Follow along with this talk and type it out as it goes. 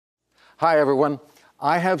Hi, everyone.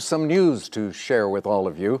 I have some news to share with all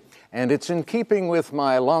of you, and it's in keeping with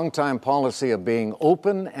my longtime policy of being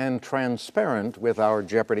open and transparent with our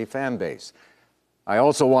Jeopardy fan base. I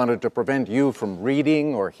also wanted to prevent you from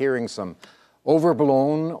reading or hearing some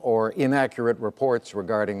overblown or inaccurate reports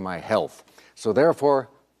regarding my health. So therefore,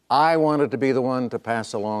 I wanted to be the one to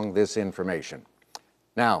pass along this information.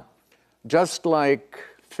 Now, just like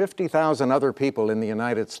 50,000 other people in the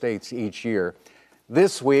United States each year,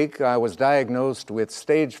 this week I was diagnosed with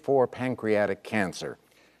stage 4 pancreatic cancer.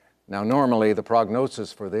 Now, normally the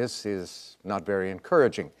prognosis for this is not very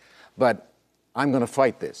encouraging, but I'm going to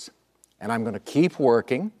fight this, and I'm going to keep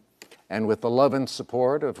working, and with the love and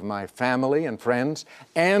support of my family and friends,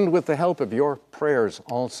 and with the help of your prayers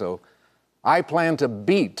also, I plan to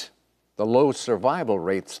beat the low survival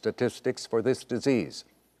rate statistics for this disease.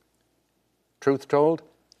 Truth told,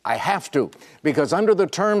 I have to, because under the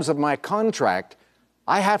terms of my contract,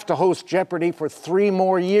 I have to host Jeopardy for 3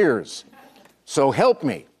 more years. So help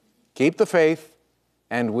me, keep the faith,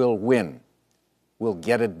 and we'll win. We'll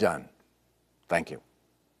get it done. Thank you.